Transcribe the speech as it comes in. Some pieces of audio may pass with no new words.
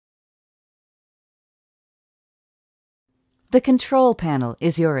The control panel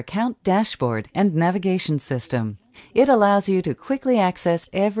is your account dashboard and navigation system. It allows you to quickly access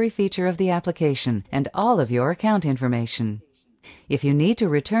every feature of the application and all of your account information. If you need to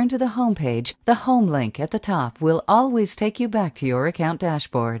return to the home page, the Home link at the top will always take you back to your account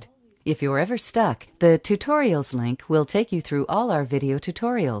dashboard. If you're ever stuck, the Tutorials link will take you through all our video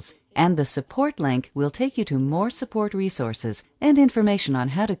tutorials, and the Support link will take you to more support resources and information on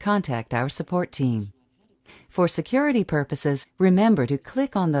how to contact our support team. For security purposes, remember to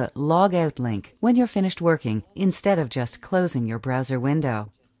click on the Log Out link when you're finished working instead of just closing your browser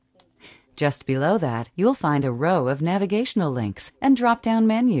window. Just below that, you'll find a row of navigational links and drop-down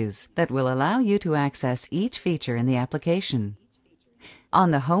menus that will allow you to access each feature in the application.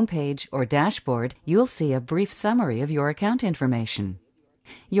 On the home page or dashboard, you'll see a brief summary of your account information.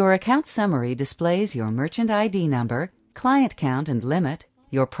 Your account summary displays your merchant ID number, client count and limit,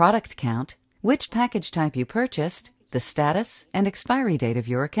 your product count, which package type you purchased, the status and expiry date of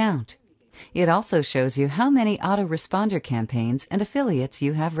your account. It also shows you how many autoresponder campaigns and affiliates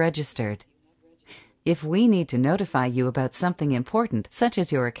you have registered. If we need to notify you about something important, such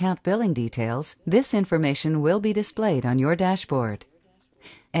as your account billing details, this information will be displayed on your dashboard.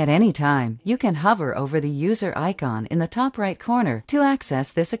 At any time, you can hover over the user icon in the top right corner to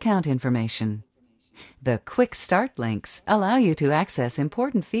access this account information. The Quick Start links allow you to access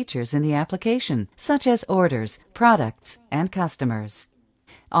important features in the application, such as orders, products, and customers.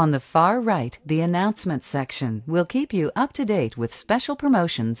 On the far right, the Announcements section will keep you up to date with special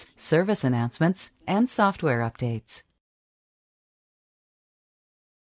promotions, service announcements, and software updates.